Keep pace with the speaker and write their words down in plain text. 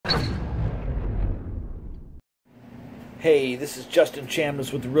Hey, this is Justin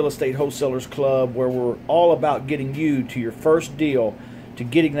Chambliss with the Real Estate Wholesalers Club, where we're all about getting you to your first deal, to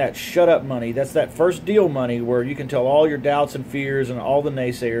getting that shut up money. That's that first deal money where you can tell all your doubts and fears and all the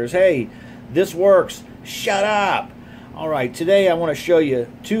naysayers, hey, this works, shut up. All right, today I want to show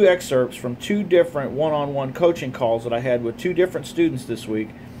you two excerpts from two different one-on-one coaching calls that I had with two different students this week.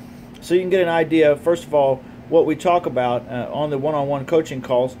 So you can get an idea, first of all, what we talk about on the one-on-one coaching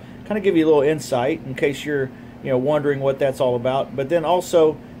calls, kind of give you a little insight in case you're wondering what that's all about. But then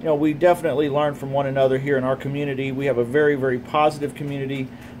also, we definitely learn from one another here in our community. We have a very, very positive community,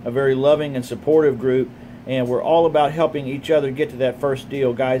 a very loving and supportive group, and we're all about helping each other get to that first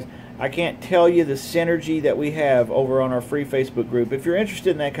deal. Guys, I can't tell you the synergy that we have over on our free Facebook group. If you're interested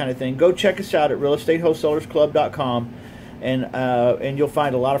in that kind of thing, go check us out at realestatewholesalerclub.com, and you'll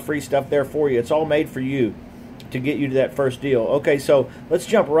find a lot of free stuff there for you. It's all made for you to get you to that first deal. Okay, so let's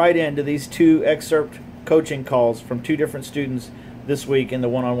jump right into these two excerpt coaching calls from two different students this week in the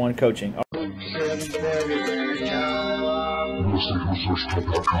one-on-one coaching. More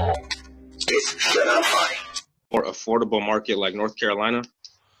affordable market like North Carolina.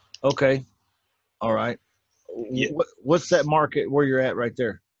 Okay, all right. Yeah. What's that market where you're at right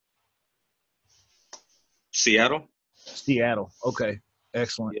there? Seattle. Okay,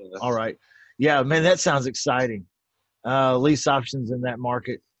 excellent. Yeah. All right. Yeah, man, that sounds exciting. Lease options in that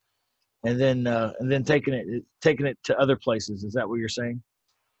market. And then taking it to other places. Is that what you're saying?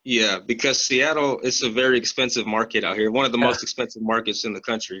 Yeah, because Seattle is a very expensive market out here. One of the most expensive markets in the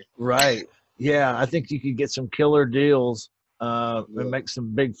country. Right. Yeah, I think you could get some killer deals and make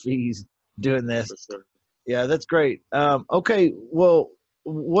some big fees doing this. For sure. Yeah, that's great. Okay, well,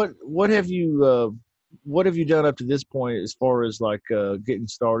 what have you done up to this point as far as like getting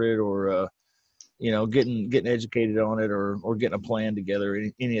started or getting educated on it or getting a plan together,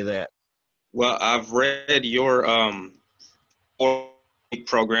 any of that? Well, I've read your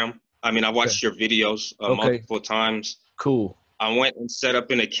program. I mean, I watched your videos multiple times. Cool. I went and set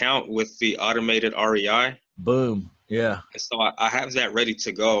up an account with the automated REI. Boom. Yeah. And so I have that ready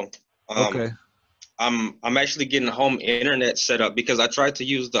to go. Okay. I'm actually getting home internet set up because I tried to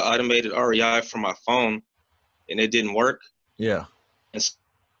use the automated REI for my phone and it didn't work. Yeah. It's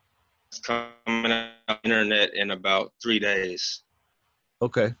coming out internet in about 3 days.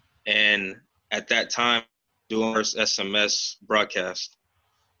 Okay. And at that time, doing first SMS broadcast.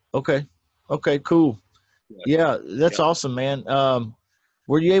 Okay, cool. Yeah, that's awesome, man.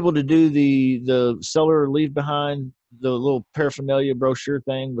 Were you able to do the seller leave behind, the little paraphernalia brochure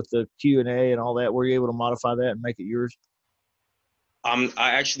thing with the Q&A and all that? Were you able to modify that and make it yours? I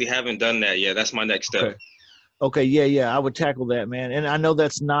actually haven't done that yet. That's my next step. Okay, yeah, I would tackle that, man. And I know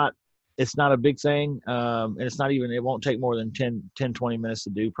it's not a big thing, and it won't take more than 10, 20 minutes to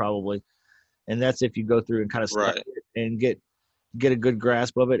do probably. And that's if you go through and kind of study it and get a good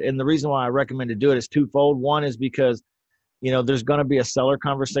grasp of it. And the reason why I recommend to do it is twofold. One is because, there's going to be a seller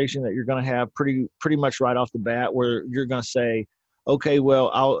conversation that you're going to have pretty much right off the bat where you're going to say, okay, well,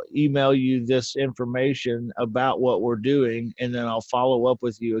 I'll email you this information about what we're doing, and then I'll follow up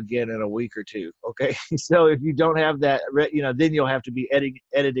with you again in a week or two. Okay. So if you don't have that, then you'll have to be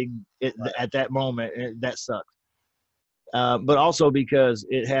editing it at that moment. And that sucks. But also because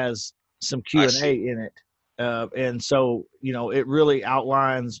it has some Q&A in it. And so, it really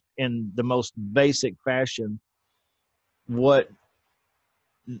outlines in the most basic fashion what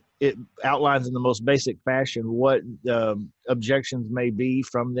objections may be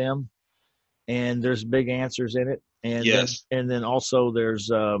from them. And there's big answers in it. And then also there's,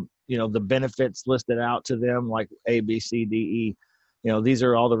 the benefits listed out to them like A, B, C, D, E. These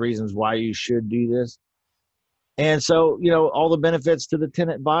are all the reasons why you should do this. And so, all the benefits to the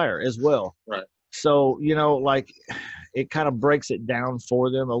tenant buyer as well. Right. So, it kind of breaks it down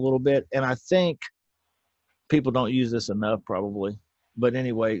for them a little bit. And I think people don't use this enough probably. But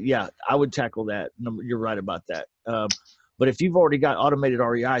anyway, yeah, I would tackle that. You're right about that. But if you've already got automated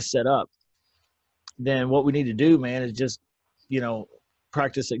REI set up, then what we need to do, man, is just,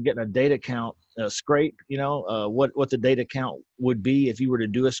 practice at getting a data count scrape, what the data count would be if you were to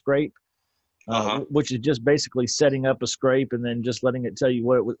do a scrape. Which is just basically setting up a scrape and then just letting it tell you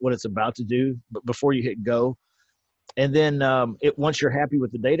what it's about to do before you hit go. And then once you're happy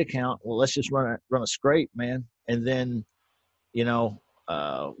with the data count, well, let's just run a scrape, man. And then,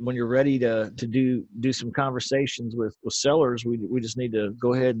 when you're ready to do some conversations with sellers, we just need to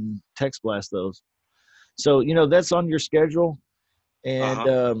go ahead and text blast those. So, that's on your schedule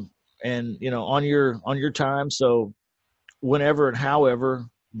and on your time. So whenever and however,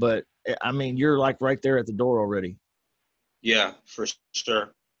 but I mean, you're like right there at the door already. Yeah, for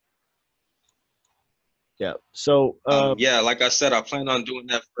sure. Yeah. So, Yeah, like I said, I plan on doing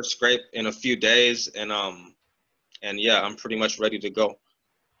that first scrape in a few days, and yeah, I'm pretty much ready to go.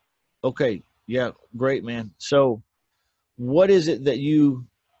 okay. Yeah. Great, man. So, what is it that you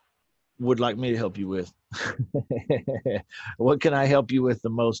would like me to help you with? What can I help you with the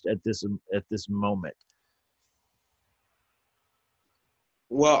most at this moment?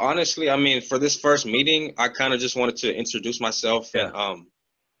 Well, honestly, I mean, for this first meeting, I kind of just wanted to introduce myself Yeah. and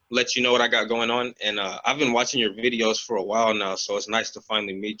let you know what I got going on. And I've been watching your videos for a while now, so it's nice to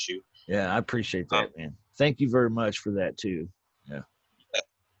finally meet you. Yeah, I appreciate that, Um, man. Thank you very much for that too. Yeah.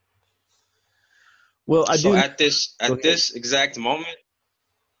 Well, I so do. at this Go at ahead. this exact moment,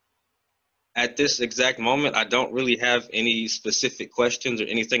 I don't really have any specific questions or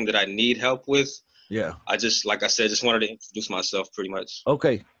anything that I need help with. Yeah. I just, like I said, just wanted to introduce myself pretty much.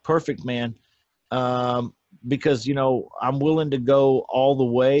 Okay. Perfect, man. Um, because I'm willing to go all the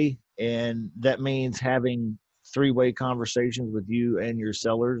way, and that means having three-way conversations with you and your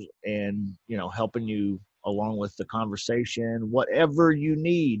sellers, and helping you along with the conversation, whatever you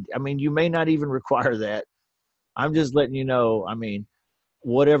need. I mean, you may not even require that. I'm just letting you know. I mean,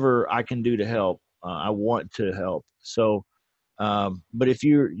 whatever I can do to help, I want to help. So, but if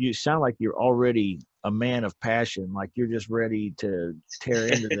you sound like you're already a man of passion, like you're just ready to tear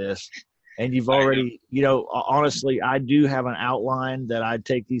into this, and you've I am. already, honestly, I do have an outline that I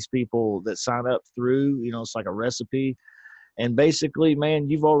take these people that sign up through. It's like a recipe, and basically, man,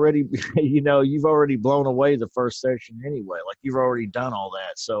 you've already, you've already blown away the first session anyway. Like you've already done all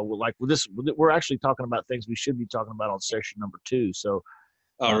that. So, like with this, we're actually talking about things we should be talking about on session number 2. So,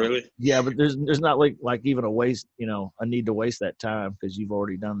 Oh, really? yeah, but there's not like even a waste, a need to waste that time because you've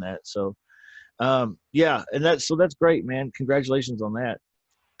already done that. So, yeah, and that's great, man. Congratulations on that.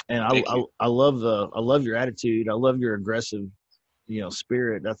 And Thank you. I love I love your attitude. I love your aggressive,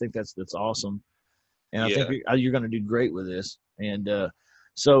 spirit. I think that's awesome. And I think Yeah. you're going to do great with this. And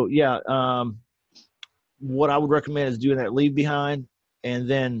so yeah, what I would recommend is doing that leave behind, and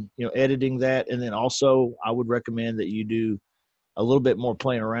then editing that, and then also I would recommend that you do a little bit more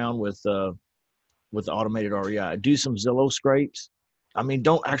playing around with the automated REI. Do some Zillow scrapes. I mean,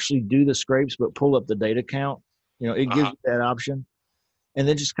 don't actually do the scrapes, but pull up the data count. It gives Uh-huh. you that option. And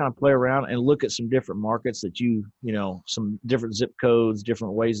then just kind of play around and look at some different markets that some different zip codes,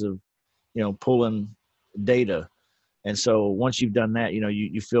 different ways of, pulling data. And so once you've done that,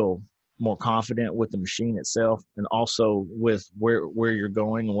 you feel more confident with the machine itself, and also with where you're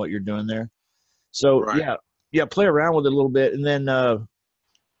going and what you're doing there. So Right. yeah, play around with it a little bit. And then,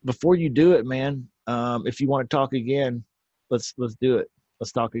 before you do it, man, if you want to talk again, let's do it.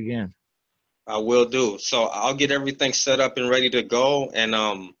 Let's talk again. I will do. So I'll get everything set up and ready to go, and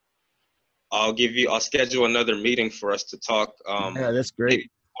I'll schedule another meeting for us to talk. Yeah, that's great. Maybe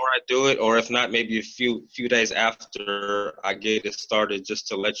before I do it, or if not, maybe a few days after I get it started, just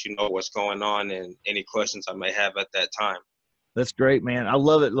to let you know what's going on and any questions I may have at that time. That's great, man. I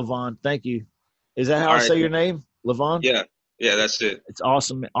love it, Lavaughn. Thank you. Is that how All I right. say your name, Lavaughn? Yeah. Yeah, that's it. It's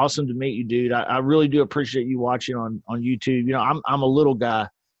awesome. Awesome to meet you, dude. I really do appreciate you watching on YouTube. I'm a little guy,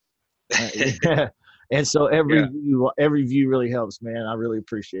 yeah. And so Yeah. every view really helps, man. I really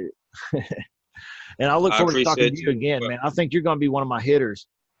appreciate it. And I look I forward to talking to appreciate you you. again, man. I think you're going to be one of my hitters.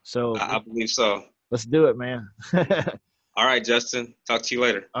 So I believe so. let's do it, man. All right, Justin. Talk to you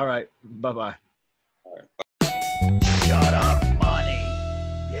later. All right. Bye-bye. All right. Shut up, money.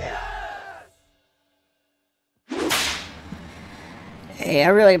 Yeah. Hey, I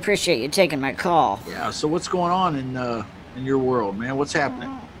really appreciate you taking my call. Yeah. So what's going on in your world, man? What's happening?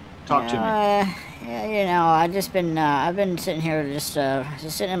 Talk to me. Yeah, I've been sitting here just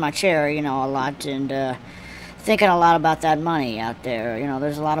sitting in my chair, a lot, and thinking a lot about that money out there.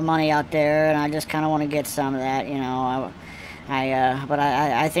 There's a lot of money out there, and I just kind of want to get some of that. But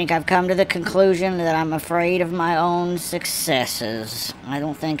I think I've come to the conclusion that I'm afraid of my own successes. I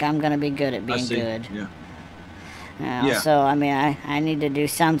don't think I'm going to be good at being good. Yeah. Yeah. So I mean, I need to do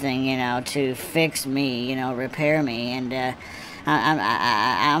something, to fix me, repair me, and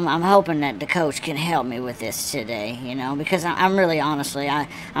I'm hoping that the coach can help me with this today, because I'm really honestly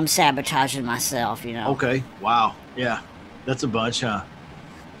I'm sabotaging myself, Okay. Wow. Yeah. That's a bunch, huh?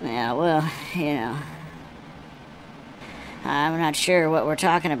 Yeah. Well, I'm not sure what we're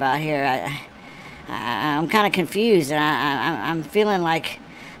talking about here. I'm kind of confused, and I'm feeling like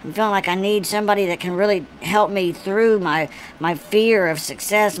I need somebody that can really help me through my fear of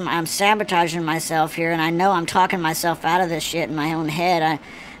success. I'm sabotaging myself here, and I know I'm talking myself out of this shit in my own head.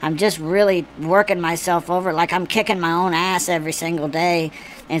 I'm just really working myself over, like I'm kicking my own ass every single day,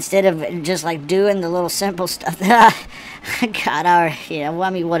 instead of just like doing the little simple stuff that I got. Well, I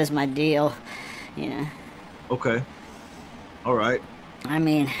mean, what is my deal? Okay. All right. I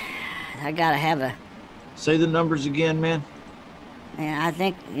mean, I gotta have a. Say the numbers again, man. Yeah, I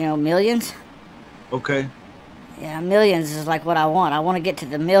think millions. Okay. Yeah, millions is like what I want. I want to get to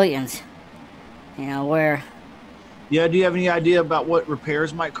the millions. Where. Yeah. Do you have any idea about what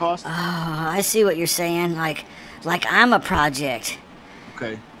repairs might cost? Oh, I see what you're saying. Like I'm a project.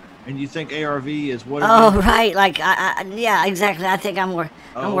 Okay. And you think ARV is what? Oh, right. Like yeah, exactly. I think I'm worth.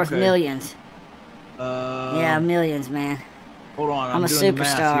 I'm worth okay. millions. Yeah, millions, man. Hold on. I'm a doing the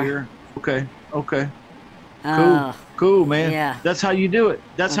superstar. math here. Okay. Okay. Oh. Cool, man. Yeah. That's how you do it.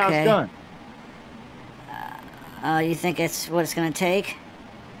 That's how it's done. You think it's what it's gonna take?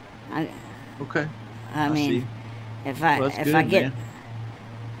 Okay. I mean, see. if I Well,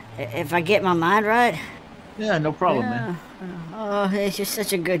 if I get my mind right. Yeah, no problem, man. Oh, he's just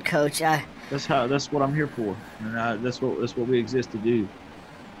such a good coach. That's what I'm here for, and that's what we exist to do.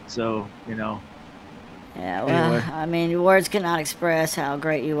 So Yeah. Well, anyway. I mean, words cannot express how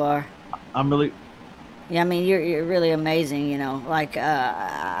great you are. I'm really. Yeah, I mean, you're really amazing. Like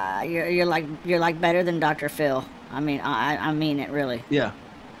you're like better than Dr. Phil. I mean, I mean it really. Yeah.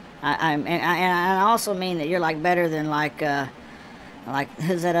 And I also mean that you're like better than like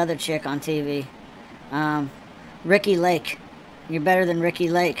who's that other chick on TV? Ricky Lake. You're better than Ricky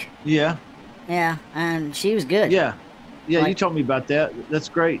Lake. Yeah. Yeah, and she was good. Yeah. Yeah, Like- you told me about that. That's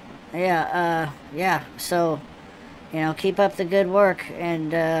great. Yeah. Yeah. So, keep up the good work,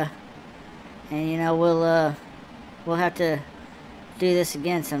 and we'll have to do this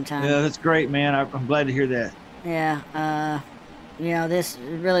again sometime. Yeah, that's great, man. I'm glad to hear that. Yeah. This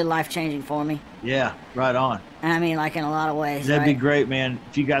is really life-changing for me. Yeah, right on. I mean, like in a lot of ways. That'd be right? great, man.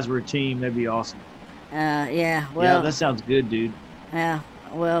 If you guys were a team, that'd be awesome. Yeah. Well. Yeah, that sounds good, dude. Yeah.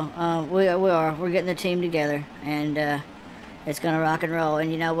 Well, we are. We're getting the team together, and it's gonna rock and roll.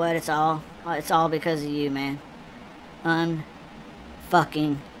 And you know what? It's all because of you, man.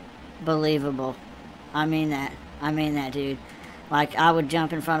 Unfucking believable. I mean that, dude. Like, I would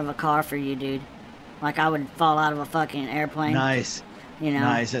jump in front of a car for you, dude. Like, I would fall out of a fucking airplane. Nice.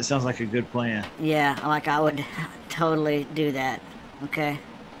 Nice. That sounds like a good plan. Yeah, like I would totally do that. Okay.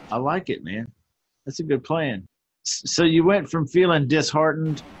 I like it, man. That's a good plan. So you went from feeling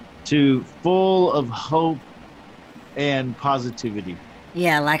disheartened to full of hope and positivity.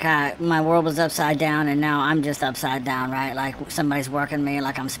 Yeah, like my world was upside down, and now I'm just upside down, right? Like somebody's working me,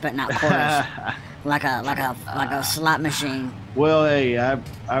 like I'm spitting out quarters, like a slot machine. Well, hey, I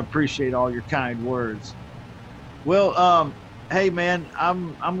appreciate all your kind words. Well, hey, man,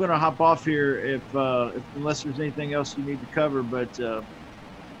 I'm gonna hop off here if unless there's anything else you need to cover, but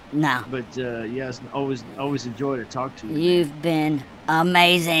No. But yes, always enjoy to talk to you. You've been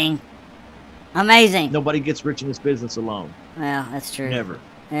amazing. Amazing. Nobody gets rich in this business alone. Well, that's true. Never.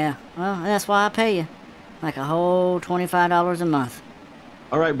 Yeah. Well, that's why I pay you. Like a whole $25 a month.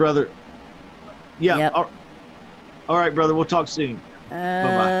 All right, brother. Yeah. Yep. All right, brother. We'll talk soon.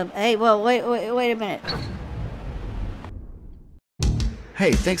 Bye-bye. Hey, well, wait a minute.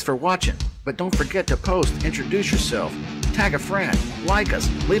 Hey, thanks for watching. But don't forget to post, introduce yourself, tag a friend, like us,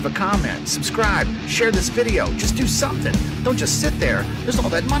 leave a comment, subscribe, share this video. Just do something. Don't just sit there. There's all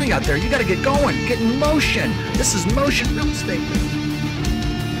that money out there. You got to get going. Get in motion. This is Motion Real Estate.